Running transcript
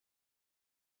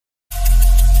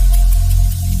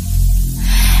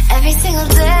single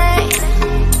day.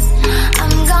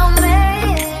 I'm gonna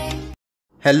make.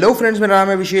 Hello friends, मेरा नाम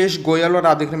है विशेष गोयल और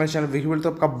आप देख रहे हैं मेरे चैनल विकी वर्ल्ड। तो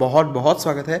आपका बहुत बहुत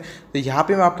स्वागत है। तो यहाँ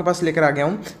पे मैं आपके पास लेकर आ गया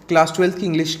हूँ क्लास 12th की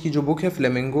इंग्लिश की जो बुक है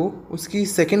फ्लेमिंगो, उसकी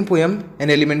second poem an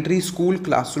elementary school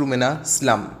classroom in a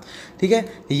slum. ठीक है,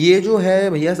 ये जो है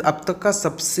भैया अब तक का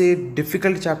सबसे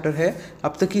डिफ़िकल्ट चैप्टर है,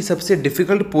 अब तक की सबसे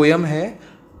डिफ़िकल्ट पोएम है।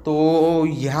 तो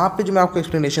यहाँ पे जो मैं आपको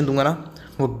एक्सप्लेनेशन दूंगा ना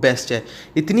वो बेस्ट है।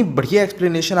 इतनी बढ़िया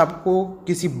एक्सप्लेनेशन आपको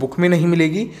किसी बुक में नहीं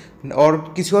मिलेगी और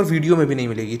किसी और वीडियो में भी नहीं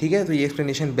मिलेगी। ठीक है, तो ये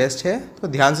एक्सप्लेनेशन बेस्ट है, तो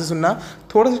ध्यान से सुनना।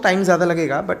 थोड़ा सा टाइम ज़्यादा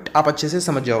लगेगा बट आप अच्छे से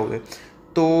समझ जाओगे।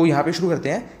 तो यहाँ पे शुरू करते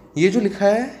हैं। ये जो लिखा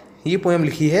है, ये पोएम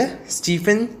लिखी है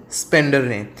स्टीफन स्पेंडर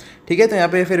ने। ठीक है, तो यहाँ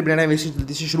पे फिर बिना वेस्ट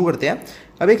जल्दी से शुरू करते हैं।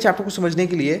 अब एक चैप्टर को समझने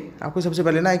के लिए आपको सबसे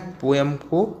पहले ना एक पोएम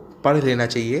को पढ़ लेना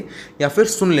चाहिए या फिर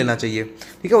सुन लेना चाहिए।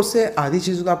 ठीक है, उससे आधी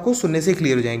चीज़ें तो आपको सुनने से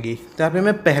क्लियर हो जाएंगी। तो यहाँ पे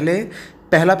मैं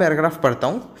पहला पैराग्राफ पढ़ता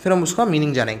हूँ, फिर हम उसका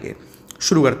मीनिंग जानेंगे।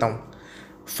 शुरू करता हूँ।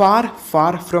 फार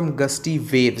far from gusty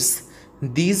waves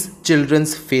these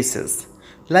children's faces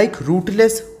like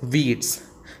rootless weeds,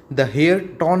 the hair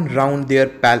torn round there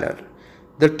parallel,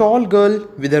 the tall girl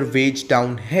with her veg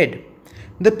down head,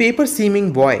 the paper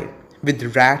seeming boy with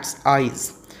rat's eyes,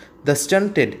 the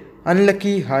stunted,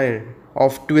 unlucky hair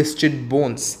of twisted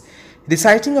bones,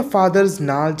 reciting a father's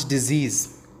gnarled disease,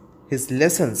 his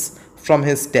lessons from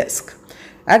his desk.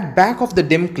 At back of the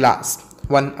dim class,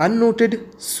 one unnoted,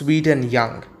 sweet and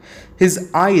young, his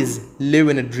eyes live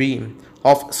in a dream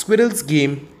of squirrel's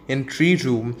game in tree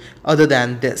room other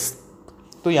than this.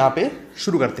 तो यहाँ पे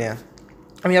शुरू करते हैं।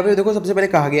 अब यहाँ पे देखो, सबसे पहले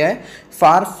कहा गया है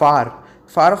फार फार।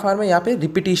 फार फार में यहाँ पे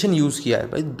रिपीटिशन यूज़ किया है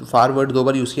भाई, फार वर्ड 2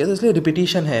 बार यूज़ किया है तो इसलिए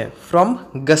रिपीटिशन है। फ्रॉम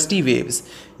गस्टी वेव्स,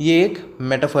 ये एक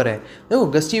मेटाफर है। देखो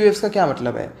गस्टी वेव्स का क्या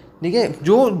मतलब है, ठीक है,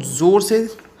 जो ज़ोर से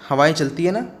हवाएं चलती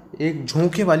है ना, एक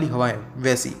झोंके वाली हवाएं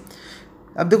वैसी।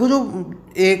 अब देखो, जो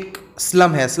एक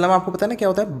स्लम है, स्लम आपको पता है ना क्या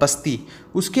होता है, बस्ती।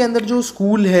 उसके अंदर जो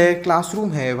स्कूल है, क्लासरूम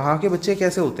है, वहाँ के बच्चे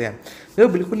कैसे होते हैं, जो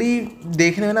बिल्कुल ही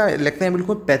देखने में ना लगते हैं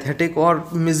बिल्कुल पैथेटिक और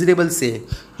मिजरेबल से,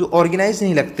 जो ऑर्गेनाइज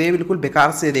नहीं लगते, बिल्कुल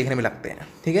बेकार से देखने में लगते हैं।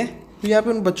 ठीक है, तो यहाँ पे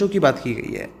उन बच्चों की बात की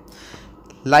गई है।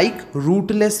 Like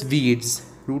rootless weeds,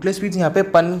 rootless weeds यहाँ पे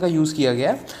पन का यूज़ किया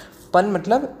गया है। पन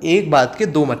मतलब एक बात के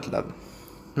 2 मतलब।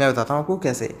 मैं बताता हूँ आपको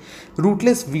कैसे।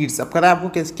 रूटलेस वीड्स, अब पता है आपको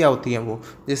कैसे क्या होती हैं वो,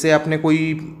 जैसे आपने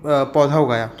कोई पौधा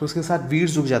उगाया तो उसके साथ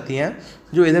वीड्स उग जाती हैं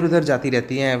जो इधर उधर जाती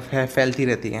रहती हैं, फैलती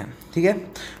रहती हैं। ठीक है,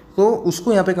 तो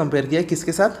उसको यहाँ पे कंपेयर किया है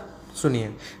किसके साथ, सुनिए।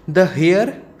 The hair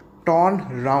torn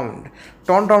round,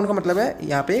 torn round का मतलब है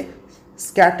यहाँ पे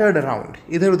स्कैटर्ड अराउंड,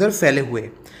 इधर उधर फैले हुए।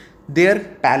 देयर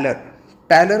पैलर,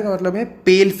 पैलर का मतलब है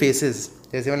पेल फेसेस,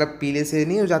 जैसे मतलब पीले से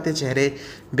नहीं हो जाते चेहरे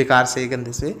बेकार से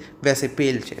गंदे से, वैसे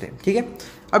पेल चेहरे। ठीक है,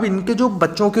 अब इनके जो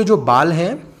बच्चों के जो बाल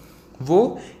हैं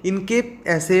वो इनके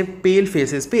ऐसे पेल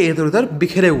फेसेस पे इधर उधर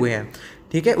बिखरे हुए हैं।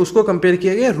 ठीक है, उसको कंपेयर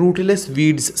किया गया रूटलेस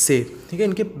वीड्स से। ठीक है,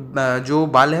 इनके जो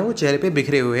बाल हैं वो चेहरे पे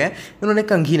बिखरे हुए हैं, इन्होंने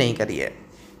कंघी नहीं करी है।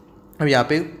 अब यहाँ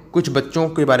पे कुछ बच्चों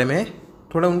के बारे में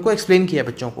थोड़ा उनको एक्सप्लेन किया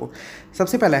बच्चों को।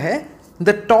 सबसे पहला है the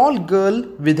tall girl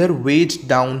with her wait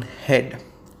down head.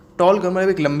 Tall girl मतलब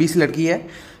एक लंबी सी लड़की है,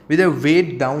 with a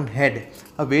wait down head.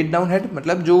 अब वेट डाउन हेड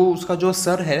मतलब जो उसका जो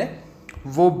सर है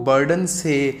वो बर्डन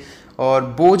से और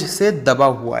बोझ से दबा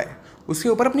हुआ है, उसके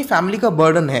ऊपर अपनी फैमिली का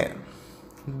बर्डन है।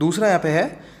 दूसरा यहाँ पे है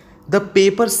the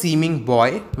paper seeming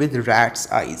boy with rats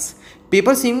eyes.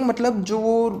 Paper seeming मतलब जो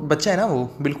वो बच्चा है ना वो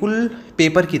बिल्कुल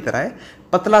पेपर की तरह है,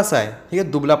 पतला सा है, ठीक है,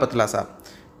 दुबला पतला सा।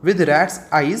 विद रैट्स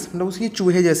आइज मतलब उसकी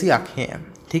चूहे जैसी आँखें हैं।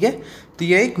 ठीक है, तो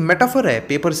ये एक मेटाफर है,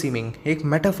 पेपर सीमिंग एक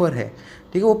मेटाफर है।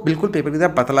 ठीक है, वो बिल्कुल पेपर की तरह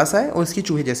पतला सा है और उसकी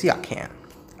चूहे जैसी आँखें हैं।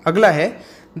 अगला है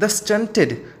the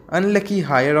stunted unlucky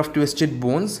higher of twisted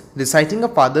bones reciting a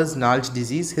fathers gnarled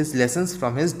disease his lessons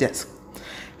from his desk.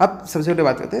 अब सबसे पहले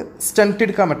बात करते हैं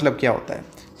स्टंटेड का मतलब क्या होता है।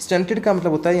 स्टंटेड का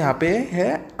मतलब होता है यहाँ पे है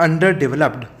अंडर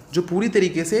डेवलप्ड, जो पूरी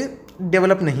तरीके से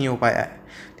डेवलप नहीं हो पाया है।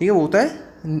 ठीक है, वो होता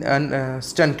है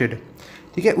स्टंटेड।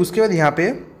 ठीक है, उसके बाद यहाँ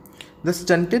पे द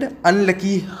स्टंटेड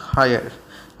अनलकी हायर।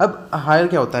 अब हायर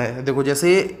क्या होता है, देखो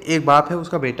जैसे एक बाप है,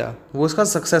 उसका बेटा, वो उसका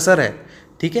सक्सेसर है।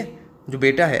 ठीक है, जो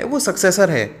बेटा है वो सक्सेसर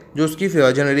है, जो उसकी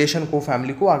जनरेशन को,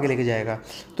 फैमिली को आगे लेके जाएगा,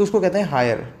 तो उसको कहते हैं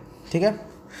हायर। ठीक है,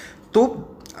 तो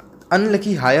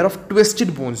unlucky higher of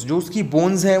twisted bones, जो उसकी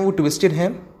बोन्स हैं वो ट्विस्टेड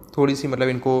हैं थोड़ी सी, मतलब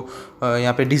इनको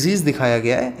यहाँ पे डिजीज़ दिखाया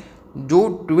गया है, जो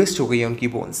ट्विस्ट हो गई है उनकी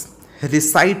बोन्स।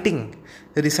 रिसाइटिंग,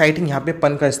 रिसाइटिंग यहाँ पे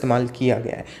पन का इस्तेमाल किया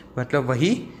गया है, मतलब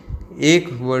वही एक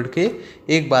वर्ड के,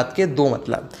 एक बात के 2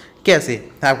 मतलब। कैसे,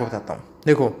 मैं आपको बताता हूँ।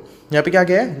 देखो यहाँ पे क्या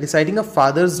गया है, रिसाइटिंग अ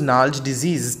फादर्स gnarled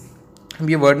डिजीज़।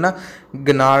 ये वर्ड ना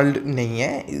gnarled नहीं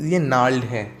है, ये gnarled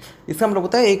है। इसका मतलब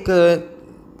होता है एक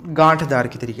गांठदार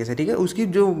की तरीके से। ठीक है, उसकी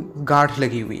जो गांठ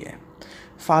लगी हुई है।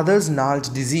 फादर्स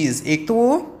नाल्ज डिजीज़, एक तो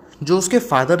वो जो उसके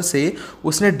फादर से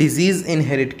उसने डिजीज़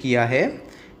इनहेरिट किया है,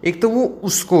 एक तो वो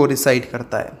उसको रिसाइट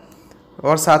करता है,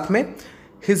 और साथ में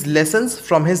his lessons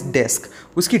from his desk,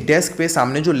 उसकी डेस्क पे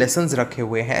सामने जो लेसन्स रखे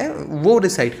हुए हैं वो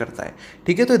रिसाइट करता है।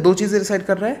 ठीक है, तो ये दो चीज़ें रिसाइट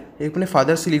कर रहा है, एक अपने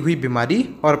फादर से ली हुई बीमारी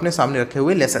और अपने सामने रखे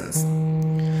हुए lessons.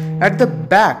 At the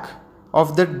back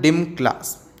of the dim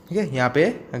class, ठीक है, यहाँ पे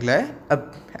अगला है,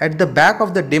 अब at the back of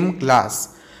the dim class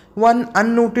one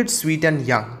unnoted sweet and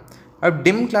young. अब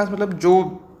डिम क्लास मतलब जो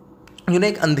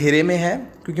एक अंधेरे में है,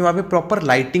 क्योंकि वहाँ पे प्रॉपर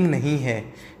लाइटिंग नहीं है,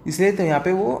 इसलिए तो यहाँ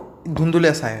पे वो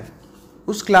धुंधुला सा है।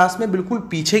 उस क्लास में बिल्कुल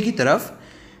पीछे की तरफ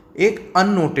एक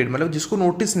अननोटेड मतलब जिसको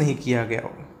नोटिस नहीं किया गया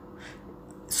हो,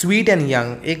 स्वीट एंड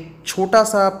यंग, एक छोटा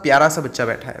सा प्यारा सा बच्चा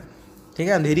बैठा है। ठीक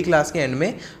है, अंधेरी क्लास के एंड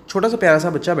में छोटा सा प्यारा सा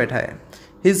बच्चा बैठा है।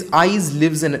 His eyes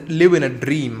live in a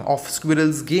dream of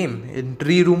squirrels game in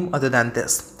tree room other than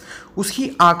this.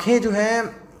 उसकी आंखें जो हैं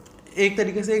एक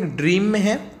तरीके से एक ड्रीम में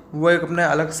है, वो एक अपना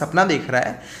अलग सपना देख रहा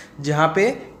है, जहाँ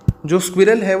पे जो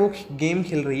स्क्विरल है वो गेम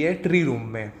खेल रही है ट्री रूम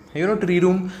में। ट्री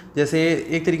रूम जैसे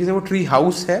एक तरीके से वो ट्री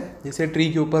हाउस है, जैसे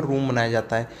ट्री के ऊपर रूम बनाया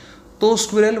जाता है, तो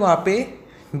स्क्विरल वहाँ पे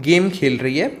गेम खेल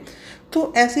रही है।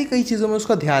 तो ऐसी कई चीज़ों में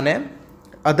उसका ध्यान है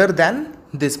अदर दैन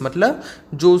दिस, मतलब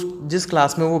जो जिस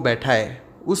क्लास में वो बैठा है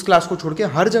उस क्लास को छोड़ के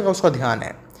हर जगह उसका ध्यान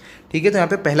है। ठीक है, तो यहाँ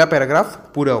पे पहला पैराग्राफ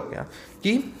पूरा हो गया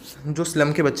कि जो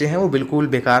स्लम के बच्चे हैं वो बिल्कुल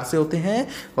बेकार से होते हैं,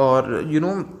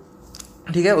 और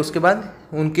ठीक है, उसके बाद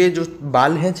उनके जो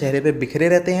बाल हैं चेहरे पे बिखरे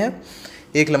रहते हैं।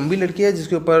 एक लंबी लड़की है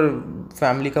जिसके ऊपर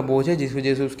फैमिली का बोझ है, जिस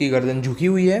वजह से उसकी गर्दन झुकी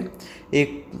हुई है।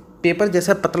 एक पेपर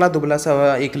जैसा पतला दुबला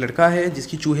सा एक लड़का है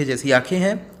जिसकी चूहे जैसी आंखें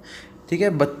हैं। ठीक है,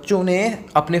 बच्चों ने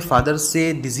अपने फादर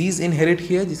से डिजीज़ इनहेरिट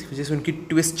किया जिसकी वजह से उनकी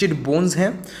ट्विस्टेड बोन्स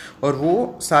हैं, और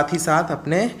वो साथ ही साथ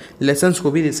अपने लेसन्स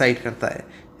को भी रिसाइट करता है।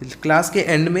 क्लास के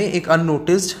एंड में एक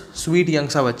अननोटिस्ड स्वीट यंग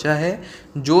सा बच्चा है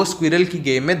जो स्क्विरल की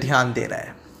गेम में ध्यान दे रहा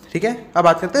है। ठीक है, अब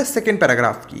बात करते हैं सेकेंड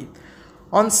पैराग्राफ की।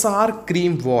 ऑन सार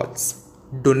cream walls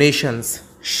donations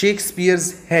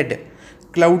Shakespeare's head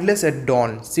cloudless at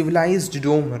dawn civilised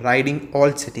dome riding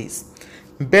all cities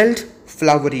belt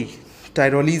flowery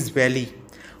टायरोलीज valley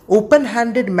open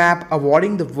handed map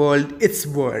awarding the world it's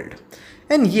world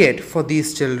and yet for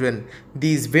these children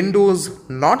these Windows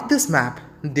not this map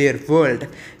their world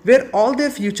where all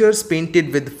their futures painted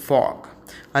with fog,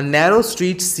 a narrow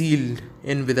street sealed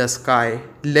in with a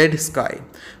lead sky,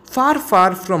 far far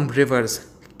from rivers,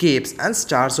 capes and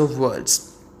stars of worlds.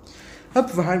 अब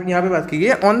यहाँ पे बात की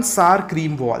गई on सार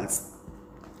cream walls.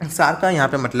 सार का यहाँ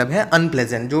पे मतलब है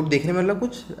अनप्लेजेंट, जो देखने में मतलब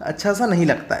कुछ अच्छा सा नहीं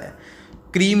लगता है।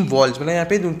 क्रीम वॉल्स मतलब यहाँ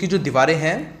पे उनकी जो दीवारें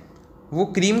हैं वो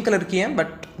क्रीम कलर की हैं,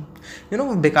 बट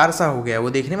बेकार सा हो गया है, वो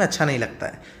देखने में अच्छा नहीं लगता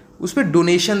है। उस पर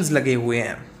डोनेशंस लगे हुए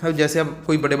हैं। अब जैसे अब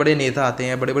कोई बड़े बड़े नेता आते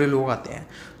हैं, बड़े बड़े लोग आते हैं,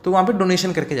 तो वहाँ पे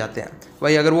डोनेशन करके जाते हैं।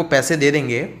 भाई अगर वो पैसे दे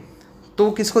देंगे तो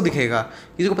किसको दिखेगा,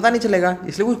 किसी को पता नहीं चलेगा,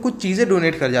 इसलिए वो कुछ चीज़ें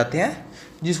डोनेट कर जाते हैं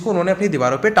जिसको उन्होंने अपनी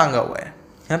दीवारों पे टांगा हुआ है।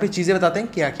 यहाँ पे चीज़ें बताते हैं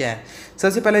क्या क्या है।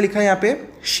 सबसे पहले लिखा है यहाँ पे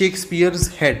शेक्सपियर्स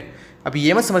हेड। अब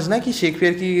ये मत समझना कि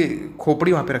शेक्सपियर की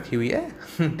खोपड़ी वहाँ पे रखी हुई है।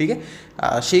 ठीक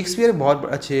है, शेक्सपियर बहुत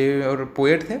अच्छे और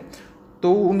पोएट थे,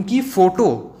 तो उनकी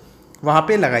फ़ोटो वहाँ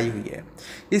पे लगाई हुई है।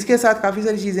 इसके साथ काफ़ी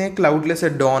सारी चीज़ें हैं। क्लाउडलेस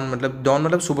एट डॉन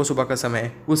मतलब सुबह सुबह का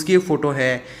समय, उसकी एक फ़ोटो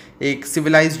है। एक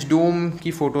सिविलाइज्ड डोम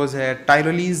की फ़ोटोज़ है।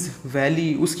 टायरोलीज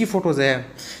वैली उसकी फ़ोटोज़ है।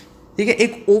 ठीक है,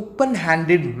 एक ओपन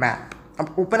हैंडेड मैप।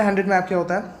 अब ओपन हैंडेड मैप क्या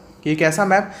होता है कि एक ऐसा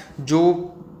मैप जो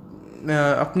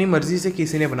अपनी मर्ज़ी से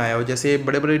किसी ने बनाया हो। जैसे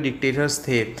बड़े बड़े डिक्टेटर्स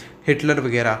थे, हिटलर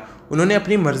वगैरह, उन्होंने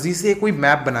अपनी मर्ज़ी से कोई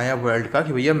मैप बनाया वर्ल्ड का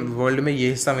कि भैया वर्ल्ड में ये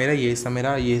हिस्सा मेरा, ये हिस्सा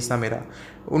मेरा, ये हिस्सा मेरा।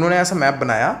 उन्होंने ऐसा मैप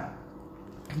बनाया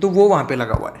तो वो वहाँ पे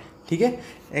लगा हुआ है। ठीक है,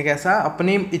 एक ऐसा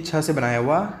अपनी इच्छा से बनाया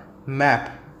हुआ मैप,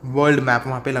 वर्ल्ड मैप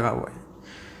वहाँ पे लगा हुआ है।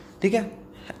 ठीक है,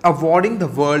 awarding the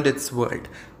world it's world.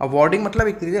 Awarding मतलब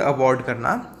एक तरीके से अवॉर्ड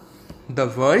करना,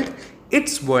 द वर्ल्ड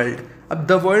इट्स वर्ल्ड। अब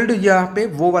द वर्ल्ड यहाँ पे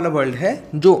वो वाला वर्ल्ड है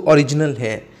जो ओरिजिनल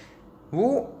है,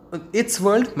 वो इट्स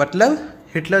वर्ल्ड मतलब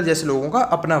हिटलर जैसे लोगों का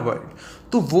अपना वर्ल्ड।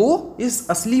 तो वो इस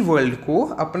असली वर्ल्ड को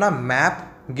अपना मैप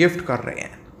गिफ्ट कर रहे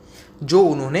हैं जो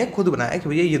उन्होंने खुद बनाया कि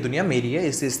भैया ये दुनिया मेरी है,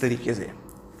 इस तरीके से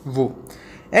वो।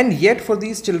 And yet for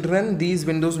these children these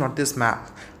Windows not this map.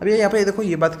 अब यहाँ पे देखो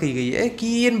ये बात कही गई है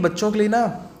कि इन बच्चों के लिए ना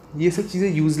ये सब चीज़ें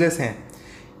यूजलेस हैं।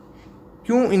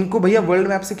 क्यों? इनको भैया वर्ल्ड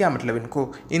मैप से क्या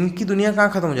मतलब, इनकी दुनिया कहाँ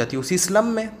ख़त्म हो जाती है? उसी स्लम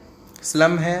में।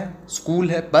 स्लम है, स्कूल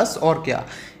है, बस और क्या।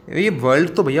 ये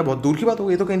वर्ल्ड तो भैया बहुत दूर की बात हो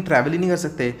गई, तो कहीं ट्रैवल ही नहीं कर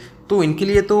सकते, तो इनके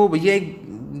लिए तो भैया एक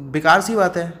बेकार सी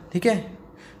बात है। ठीक है,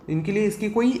 इनके लिए इसकी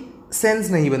कोई सेंस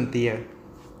नहीं बनती है।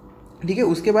 ठीक है,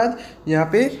 उसके बाद यहाँ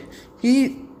पे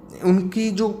कि उनकी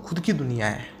जो खुद की दुनिया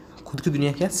है, खुद की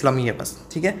दुनिया क्या है? स्लम ही है बस।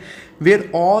 ठीक है,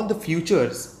 where all the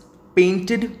futures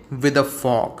painted with a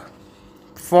fog.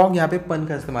 Fog यहाँ पे पन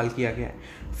का इस्तेमाल किया गया है।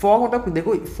 फॉग मतलब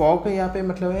देखो, फॉग का यहाँ पे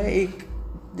मतलब है एक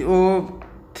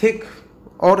थिक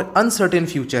और अनसर्टेन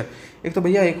फ्यूचर। एक तो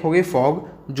भैया एक हो गई फॉग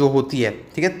जो होती है,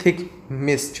 ठीक है, थिक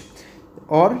मिस्ट,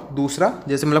 और दूसरा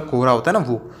जैसे मतलब कोहरा होता है ना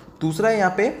वो। दूसरा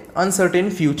यहाँ पे अनसर्टेन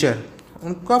फ्यूचर,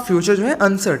 उनका फ्यूचर जो है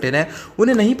अनसर्टेन है,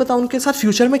 उन्हें नहीं पता उनके साथ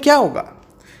फ्यूचर में क्या होगा,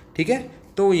 ठीक है।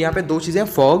 तो यहाँ पे दो चीज़ें,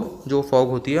 फॉग जो फॉग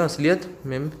होती है असलियत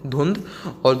में धुंध,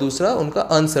 और दूसरा उनका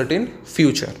अनसर्टेन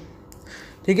फ्यूचर,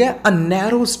 ठीक है। A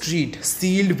narrow street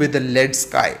sealed with a lead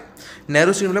sky.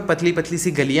 Narrow street मतलब पतली पतली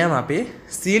सी गलियाँ वहाँ पे,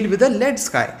 sealed with a lead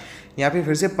sky. यहाँ पे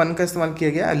फिर से पन का इस्तेमाल किया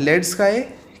गया। लेड स्काई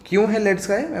क्यों है लेड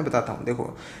स्काई, मैं बताता हूँ।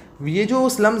 देखो ये जो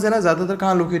स्लम्स है ना, ज़्यादातर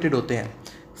कहाँ लोकेटेड होते हैं,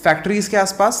 फैक्ट्रीज़ के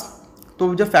आसपास।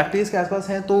 तो जब फैक्ट्रीज़ के आसपास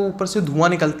हैं तो ऊपर से धुआं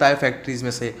निकलता है फैक्ट्रीज़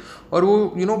में से, और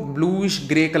वो ब्लूइश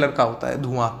ग्रे कलर का होता है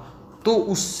धुआं। तो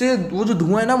उससे वो जो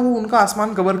धुआं है ना, वो उनका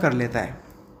आसमान कवर कर लेता है।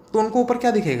 तो उनको ऊपर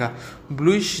क्या दिखेगा,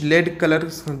 ब्लूइश लेड कलर,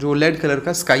 जो लेड कलर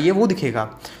का स्काई है वो दिखेगा।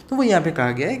 तो वो यहाँ पे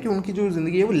कहा गया है कि उनकी जो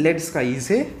ज़िंदगी है वो लेड स्काई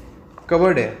से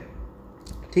कवर्ड है,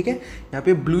 ठीक है। यहाँ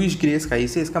पे ब्लूइश ग्रे स्काई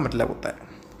से इसका मतलब होता है।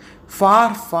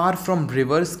 फार far from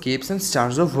reverse, keeps and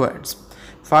stars of words.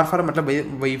 फार फार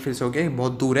मतलब वही फिर से हो गया,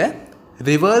 बहुत दूर है।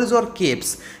 रिवर्स और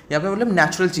केप्स यहाँ पे मतलब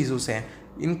नेचुरल चीज़ों से हैं,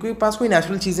 इनके पास कोई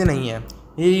नेचुरल चीज़ें नहीं है।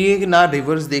 ये ना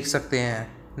रिवर्स देख सकते हैं,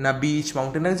 ना बीच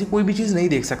माउंटेन, ऐसी कोई भी चीज़ नहीं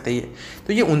देख सकते ये,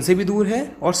 तो ये उनसे भी दूर है।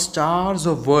 और स्टार्स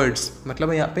ऑफ वर्ड्स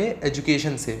मतलब यहाँ पे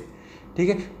एजुकेशन से, ठीक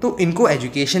है। तो इनको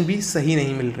एजुकेशन भी सही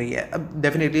नहीं मिल रही है। अब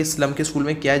डेफिनेटली स्लम के स्कूल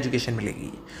में क्या एजुकेशन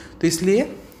मिलेगी, तो इसलिए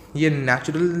ये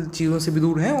नेचुरल चीज़ों से भी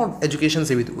दूर है और एजुकेशन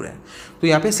से भी दूर है। तो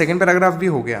यहाँ पे सेकंड पैराग्राफ भी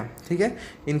हो गया, ठीक है।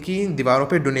 इनकी दीवारों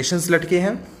पे डोनेशंस लटके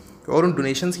हैं, और उन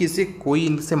डोनेशंस की इससे कोई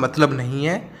इनसे मतलब नहीं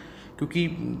है,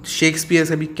 क्योंकि शेक्सपियर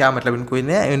से भी क्या मतलब इनको,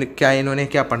 इन्होंने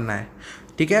क्या पढ़ना है,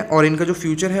 ठीक है। और इनका जो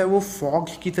फ्यूचर है वो फॉग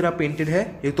की तरह पेंटेड है।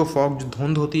 एक तो फॉग जो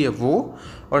धुंध होती है वो,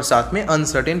 और साथ में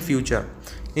अनसर्टेन फ्यूचर।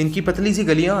 इनकी पतली सी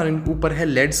गलियाँ, और इनके ऊपर है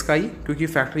लेड स्काई, क्योंकि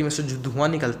फैक्ट्री में से जो धुआं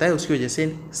निकलता है उसकी वजह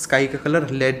से स्काई का कलर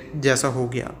लेड जैसा हो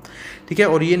गया, ठीक है।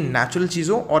 और ये नेचुरल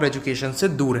चीज़ों और एजुकेशन से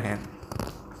दूर हैं।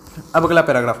 अब अगला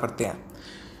पैराग्राफ करते हैं,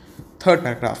 third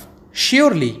paragraph.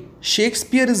 Surely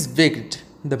Shakespeare is wicked,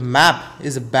 the map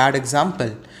is a bad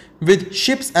example, with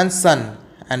ships and sun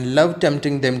and love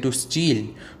tempting them to steal,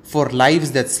 for lives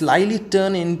that slyly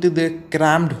turn into the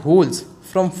crammed holes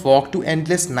from fog to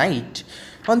endless night.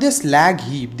 On their slag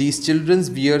heap, these children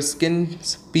wear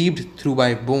skins peeped through by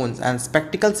bones and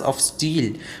spectacles of steel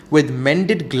with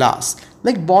mended glass,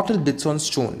 like bottle bits on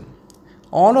stone.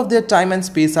 All of their time and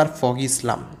space are foggy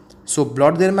slum, so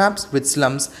blot their maps with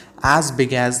slums as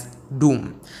big as doom.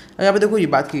 यहाँ पे देखो ये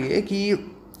बात की है कि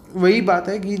वही बात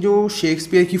है कि जो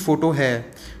शेक्सपियर की फ़ोटो है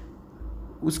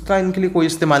उसका इनके लिए कोई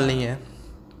इस्तेमाल नहीं है,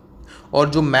 और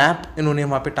जो मैप इन्होंने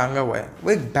वहाँ पे टांगा हुआ है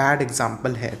वो एक बैड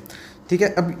एग्जाम्पल है, ठीक है।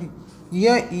 अब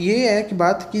ये है कि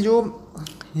बात कि जो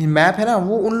मैप है ना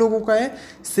वो उन लोगों का है,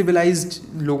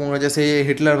 सिविलाइज्ड लोगों का, जैसे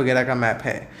हिटलर वगैरह का मैप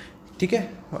है, ठीक है।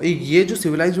 ये जो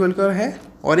सिविलाइज्ड वर्ल्ड का है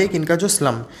और एक इनका जो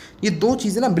स्लम, ये दो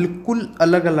चीज़ें ना बिल्कुल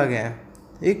अलग अलग हैं,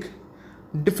 एक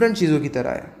डिफरेंट चीज़ों की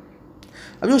तरह है।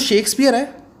 अब जो शेक्सपियर है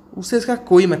उससे इसका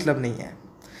कोई मतलब नहीं है,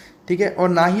 ठीक है, और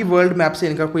ना ही वर्ल्ड मैप से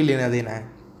इनका कोई लेना देना है।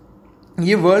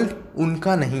 ये वर्ल्ड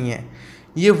उनका नहीं है,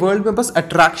 ये वर्ल्ड में बस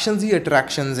अट्रैक्शंस ही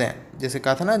अट्रैक्शंस हैं। जैसे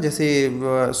कहा था ना, जैसे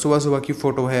सुबह सुबह की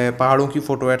फ़ोटो है, पहाड़ों की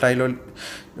फ़ोटो है टाइलो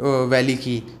वैली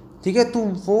की, ठीक है। तो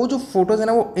वो जो फ़ोटोज़ है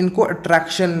ना वो इनको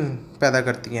अट्रैक्शन पैदा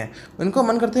करती हैं, इनको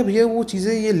मन करते हैं भैया वो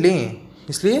चीज़ें ये लें,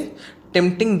 इसलिए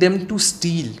tempting them to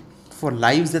steal for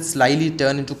lives that slightly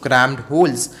turn into crammed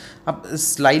holes. अब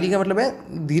स्लाइली का मतलब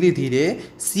है धीरे धीरे,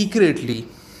 सीक्रेटली,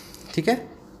 ठीक है,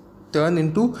 turn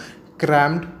into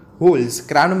crammed holes.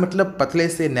 Crammed मतलब पतले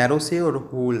से, नैरो से, और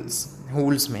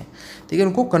होल्स में, ठीक है,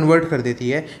 उनको कन्वर्ट कर देती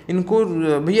है। इनको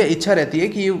भैया इच्छा रहती है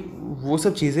कि वो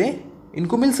सब चीज़ें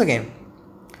इनको मिल सकें,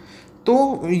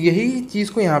 तो यही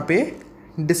चीज़ को यहाँ पे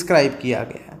डिस्क्राइब किया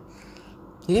गया है,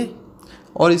 ठीक है।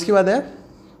 और इसके बाद है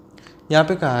यहाँ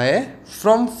पे कहा है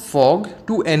from fog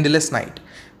to endless night.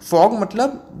 Fog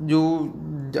मतलब जो,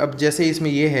 अब जैसे इसमें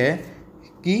ये है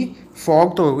कि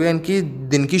फॉग तो हो गया इनकी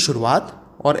दिन की शुरुआत,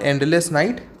 और एंडलेस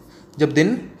नाइट जब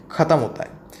दिन ख़त्म होता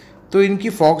है। तो इनकी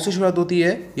फॉग से शुरुआत होती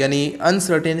है, यानी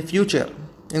अनसर्टेन फ्यूचर,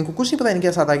 इनको कुछ नहीं पता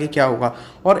इनके साथ आगे क्या होगा,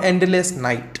 और एंडलेस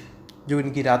नाइट जो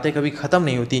इनकी रातें कभी ख़त्म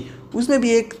नहीं होती, उसमें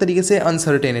भी एक तरीके से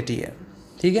अनसर्टेनिटी है,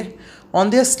 ठीक है। On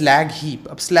their slag heap.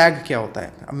 अब स्लैग क्या होता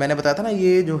है, अब मैंने बताया था ना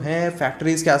ये जो है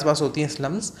फैक्ट्रीज़ के आसपास होती हैं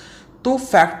स्लम्स, तो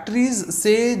फैक्ट्रीज़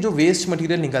से जो वेस्ट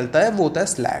मटेरियल निकलता है वो होता है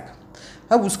स्लैग।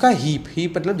 अब उसका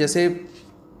हीप मतलब जैसे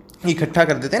इकट्ठा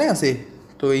कर देते हैं ना ऐसे,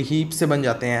 तो हीप से बन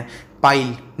जाते हैं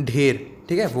पाइल, ढेर,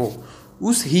 ठीक है। वो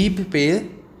उस हीप पे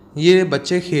ये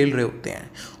बच्चे खेल रहे होते हैं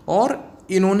और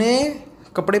इन्होंने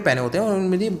कपड़े पहने होते हैं और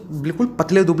उनमें ये बिल्कुल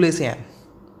पतले दुबले से हैं,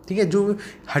 ठीक है, जो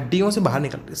हड्डियों से बाहर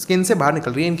निकल रही, स्किन से बाहर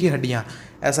निकल रही है इनकी हड्डियाँ,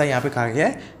 ऐसा यहाँ पे कहा गया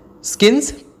है।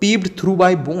 Skins peeped through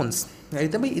bye bones,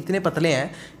 तो भाई इतने पतले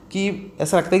हैं कि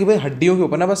ऐसा लगता है कि भाई हड्डियों के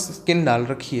ऊपर ना बस स्किन डाल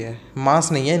रखी है,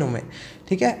 मांस नहीं है इनमें,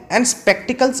 ठीक है। And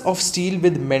spectacles of steel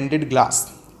with मेंडेड glass,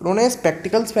 उन्होंने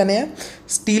स्पेक्टिकल्स पहने हैं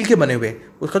स्टील के बने हुए,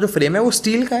 उसका जो फ्रेम है वो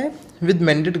स्टील का है, विद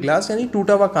मेंडेड ग्लास यानी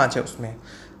टूटा हुआ कांच है उसमें।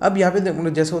 अब यहाँ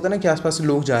पे जैसे होता है ना कि आसपास से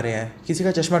लोग जा रहे हैं, किसी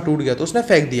का चश्मा टूट गया तो उसने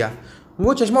फेंक दिया,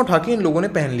 वो चश्मा उठा के इन लोगों ने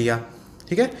पहन लिया,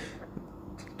 ठीक है।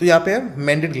 तो यहाँ पे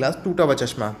मेंडेड ग्लास, टूटा हुआ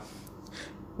चश्मा,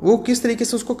 वो किस तरीके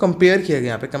से उसको कंपेयर किया गया,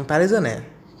 यहाँ पे कंपैरिजन है,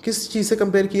 किस चीज़ से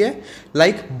कंपेयर किया है,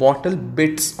 like bottle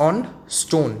beads on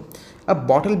stone. अब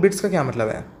बॉटल बिट्स का क्या मतलब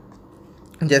है,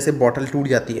 जैसे बॉटल टूट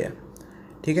जाती है,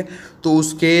 ठीक है, तो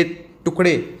उसके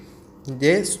टुकड़े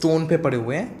ये स्टोन पे पड़े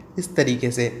हुए हैं इस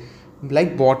तरीके से,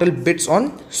 like bottle beads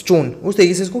on stone, उस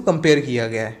तरीके से इसको कंपेयर किया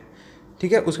गया है,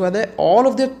 ठीक है। उसके बाद है all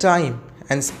of their time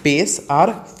and space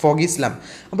are foggy slum.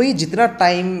 अब भाई जितना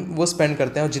टाइम वो स्पेंड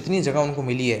करते हैं और जितनी जगह उनको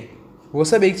मिली है वो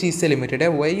सब एक चीज़ से लिमिटेड है,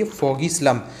 वो है ये फॉगी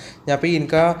स्लम। यहाँ पे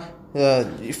इनका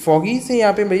फॉगी से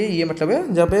यहाँ पे भैया ये मतलब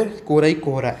है जहाँ पे कोहरा ही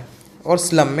कोहरा है, और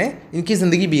स्लम में इनकी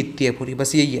ज़िंदगी बीतती है पूरी,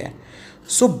 बस यही है।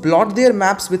 सो blot there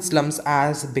maps with slums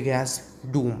as big as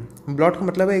Doom. Blot का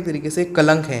मतलब है एक तरीके से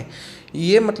कलंक है,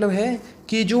 ये मतलब है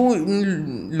कि जो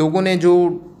इन लोगों ने जो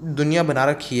दुनिया बना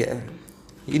रखी है,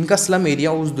 इनका स्लम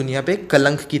एरिया उस दुनिया पे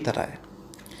कलंक की तरह है,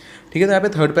 ठीक है। तो यहाँ पे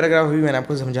थर्ड पैराग्राफ भी मैंने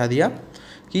आपको समझा दिया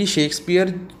कि शेक्सपियर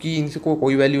की इनको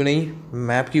कोई वैल्यू नहीं,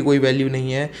 मैप की कोई वैल्यू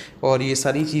नहीं है, और ये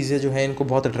सारी चीज़ें जो हैं इनको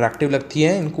बहुत अट्रैक्टिव लगती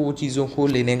हैं, इनको वो चीज़ों को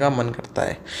लेने का मन करता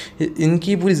है।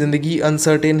 इनकी पूरी ज़िंदगी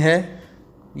अनसर्टेन है,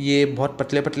 ये बहुत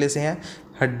पतले पतले से हैं,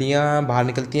 हड्डियाँ बाहर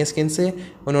निकलती हैं स्किन से,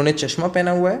 उन्होंने चश्मा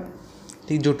पहना हुआ है,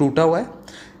 ठीक, जो टूटा हुआ है,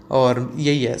 और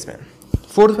यही है इसमें।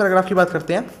 फोर्थ पैराग्राफ की बात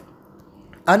करते हैं।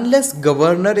 Unless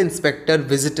governor, inspector,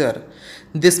 visitor,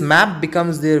 this map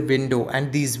becomes their window,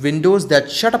 and these windows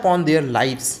that shut upon their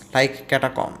lives like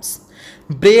catacombs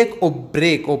break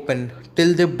open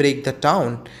till they break the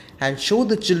town and show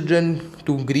the children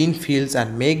to green fields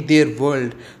and make their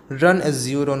world run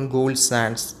azure on gold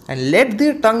sands and let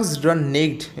their tongues run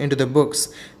naked into the books,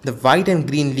 the white and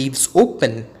green leaves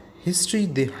open history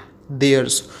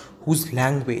theirs whose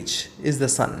language is the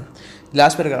sun।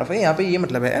 Last paragraph है, यहाँ पे ये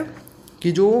मतलब है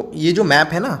कि जो ये जो मैप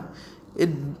है ना, इट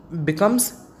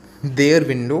बिकम्स देयर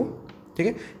विंडो, ठीक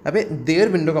है। यहाँ पे देयर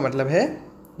विंडो का मतलब है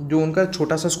जो उनका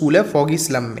छोटा सा स्कूल है फॉगी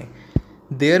स्लम में,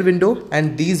 there window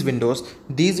and these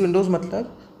Windows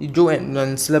मतलब जो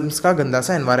स्लम्स का गंदा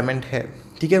सा एनवायरनमेंट है,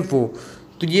 ठीक है, वो।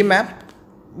 तो ये मैप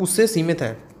उससे सीमित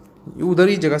है, उधर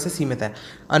ही जगह से सीमित है।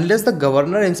 Unless the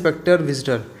governor, inspector,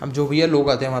 visitor, अब जो भैया लोग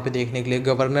आते हैं वहाँ पे देखने के लिए,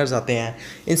 गवर्नर्स आते हैं,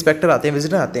 इंस्पेक्टर आते हैं,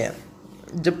 विजिटर आते हैं,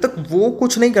 जब तक वो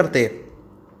कुछ नहीं करते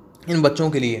इन बच्चों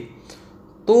के लिए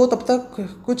तो तब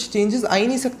तक कुछ चेंजेस आ ही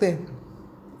नहीं सकते।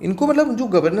 इनको मतलब जो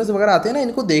गवर्नर्स वगैरह आते हैं ना,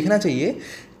 इनको देखना चाहिए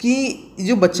कि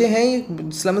जो बच्चे हैं ये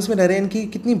स्लम्स में रह रहे हैं, इनकी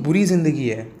कितनी बुरी ज़िंदगी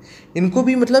है, इनको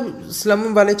भी मतलब स्लम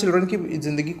वाले चिल्ड्रन की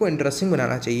ज़िंदगी को इंटरेस्टिंग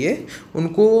बनाना चाहिए,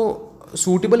 उनको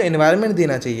सूटेबल एनवायरनमेंट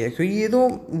देना चाहिए, क्योंकि ये तो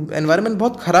एनवायरनमेंट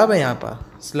बहुत ख़राब है यहाँ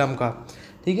पर स्लम का,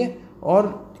 ठीक है।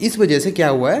 और इस वजह से क्या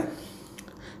हुआ है,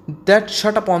 that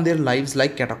shut upon their lives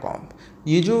like catacomb,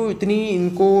 ये जो इतनी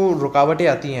इनको रुकावटें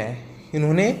आती हैं,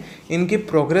 इन्होंने इनके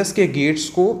प्रोग्रेस के गेट्स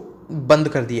को बंद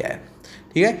कर दिया है,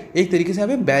 ठीक है। एक तरीके से यहाँ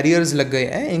पे बैरियर्स लग गए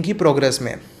हैं इनकी प्रोग्रेस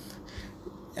में,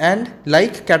 एंड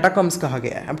लाइक कैटाकॉम्स कहा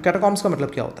गया है। अब कैटाकॉम्स का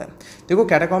मतलब क्या होता है, देखो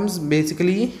कैटाकॉम्स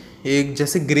बेसिकली एक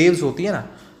जैसे ग्रेव्स होती है ना,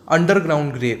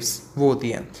 अंडरग्राउंड ग्रेव्स वो होती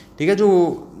हैं, ठीक है, जो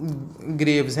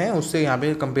ग्रेव्स हैं उससे यहाँ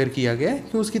पे कंपेयर किया गया है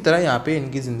कि उसकी तरह यहाँ पे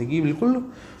इनकी ज़िंदगी बिल्कुल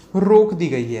रोक दी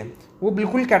गई है, वो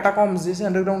बिल्कुल कैटाकॉम्स जैसे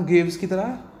अंडरग्राउंड ग्रेव्स की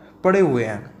तरह पड़े हुए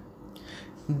हैं,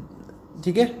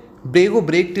 ठीक है।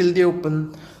 Break till they open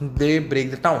they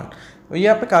break the town,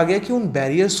 यहाँ पे कहा गया कि उन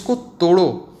बैरियर्स को तोड़ो,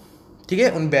 ठीक है,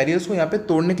 उन बैरियर्स को यहाँ पे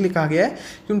तोड़ने के लिए कहा गया है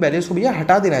कि उन बैरियर्स को भैया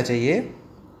हटा देना चाहिए,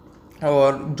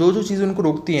 और जो जो चीज़ें उनको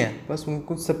रोकती हैं बस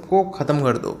उनको सबको ख़त्म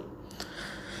कर दो।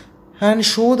 And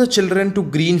show the children to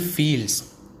green fields,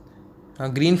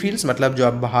 green fields मतलब जो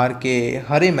अब बाहर के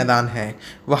हरे मैदान हैं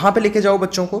वहाँ पे लेके जाओ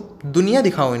बच्चों को, दुनिया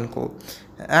दिखाओ इनको।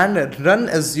 And run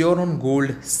azure on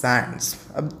gold Sands,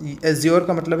 अब एज्योर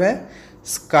का मतलब है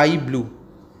स्काई ब्लू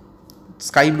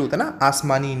होता है ना,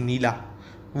 आसमानी नीला,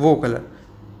 वो कलर।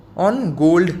 ऑन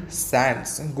गोल्ड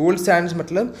सैंड्स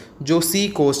मतलब जो सी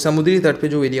कोस्ट, समुद्री तट पे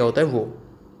जो एरिया होता है वो,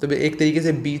 तो एक तरीके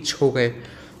से बीच हो गए,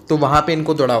 तो वहाँ पे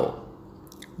इनको दौड़ाओ,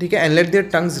 ठीक है। And let there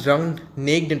tongues run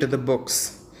necked into the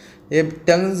books, ये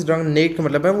टंग्स रन नेक्ड का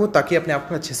मतलब है वो ताकि अपने आप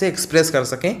को अच्छे से एक्सप्रेस कर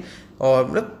सकें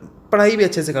और मतलब पढ़ाई भी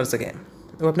अच्छे से कर सकें,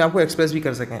 वो अपने आप को एक्सप्रेस भी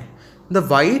कर सकें। The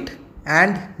white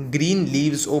and green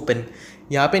leaves open,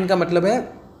 यहाँ पे इनका मतलब है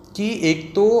कि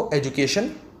एक तो एजुकेशन,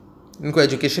 इनको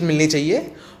एजुकेशन मिलनी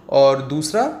चाहिए, और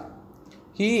दूसरा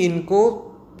कि इनको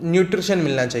न्यूट्रिशन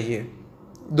मिलना चाहिए।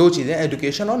 दो चीज़ें,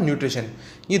 एजुकेशन और न्यूट्रिशन,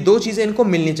 ये दो चीज़ें इनको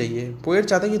मिलनी चाहिए। पोएट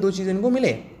चाहता है कि दो चीज़ें इनको मिले।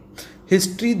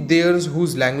 History theirs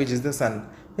whose language is the सन,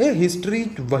 ये हिस्ट्री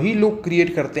वही लोग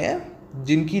क्रिएट करते हैं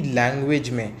जिनकी लैंग्वेज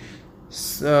में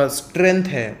स्ट्रेंथ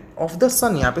है। ऑफ द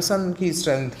सन, यहाँ पे सन की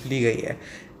स्ट्रेंथ ली गई है,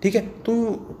 ठीक है। तो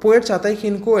पोएट चाहता है कि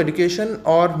इनको एजुकेशन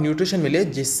और न्यूट्रिशन मिले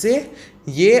जिससे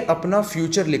ये अपना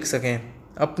फ्यूचर लिख सकें,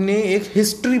 अपने एक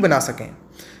हिस्ट्री बना सकें।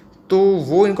 तो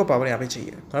वो इनको पावर यहाँ पे चाहिए।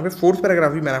 यहाँ पे फोर्थ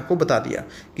पैराग्राफ भी मैंने आपको बता दिया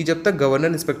कि जब तक गवर्नर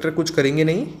इंस्पेक्टर कुछ करेंगे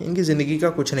नहीं, इनकी ज़िंदगी का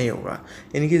कुछ नहीं होगा।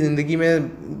 इनकी ज़िंदगी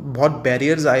में बहुत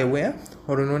बैरियर्स आए हुए हैं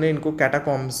और उन्होंने इनको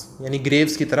कैटाकॉम्स यानी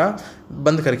ग्रेव्स की तरह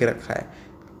बंद करके रखा है।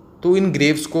 तो इन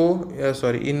ग्रेव्स को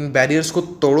इन बैरियर्स को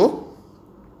तोड़ो,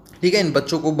 ठीक है, इन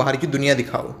बच्चों को बाहर की दुनिया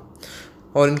दिखाओ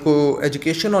और इनको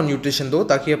एजुकेशन और न्यूट्रिशन दो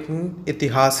ताकि अपनी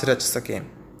इतिहास रच सकें।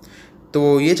 तो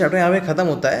ये चैप्टर यहाँ पे ख़त्म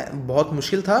होता है। बहुत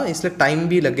मुश्किल था, इसलिए टाइम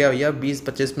भी लग गया भैया,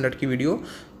 20-25 मिनट की वीडियो।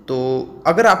 तो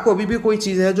अगर आपको अभी भी कोई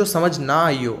चीज़ है जो समझ ना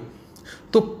आई हो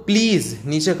तो प्लीज़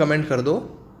नीचे कमेंट कर दो।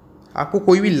 आपको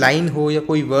कोई भी लाइन हो या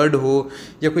कोई वर्ड हो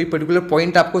या कोई पर्टिकुलर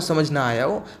पॉइंट आपको समझ ना आया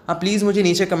हो, आप प्लीज़ मुझे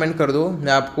नीचे कमेंट कर दो,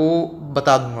 मैं आपको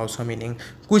बता दूंगा उसका मीनिंग।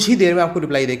 कुछ ही देर में आपको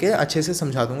रिप्लाई देके अच्छे से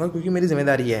समझा दूंगा, क्योंकि मेरी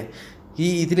जिम्मेदारी है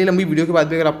कि इतनी लंबी वीडियो के बाद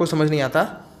भी अगर आपको समझ नहीं आता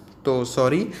तो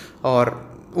सॉरी। और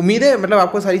उम्मीद है मतलब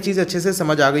आपको सारी चीज़ें अच्छे से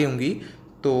समझ आ गई होंगी।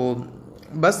 तो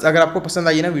बस अगर आपको पसंद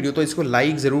आई ना वीडियो तो इसको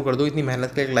लाइक ज़रूर कर दो, इतनी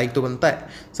मेहनत का एक लाइक तो बनता है।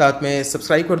 साथ में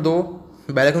सब्सक्राइब कर दो,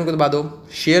 बेल आइकन को दबा दो,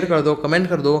 शेयर कर दो, कमेंट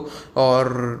कर दो। और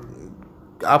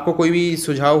आपको कोई भी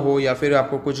सुझाव हो या फिर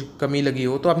आपको कुछ कमी लगी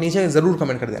हो तो आप नीचे ज़रूर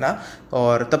कमेंट कर देना।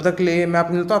 और तब तक के लिए मैं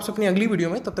आपको मिलता हूँ आपसे अपनी अगली वीडियो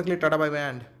में। तब तक के लिए tata bye bye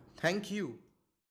and thank you.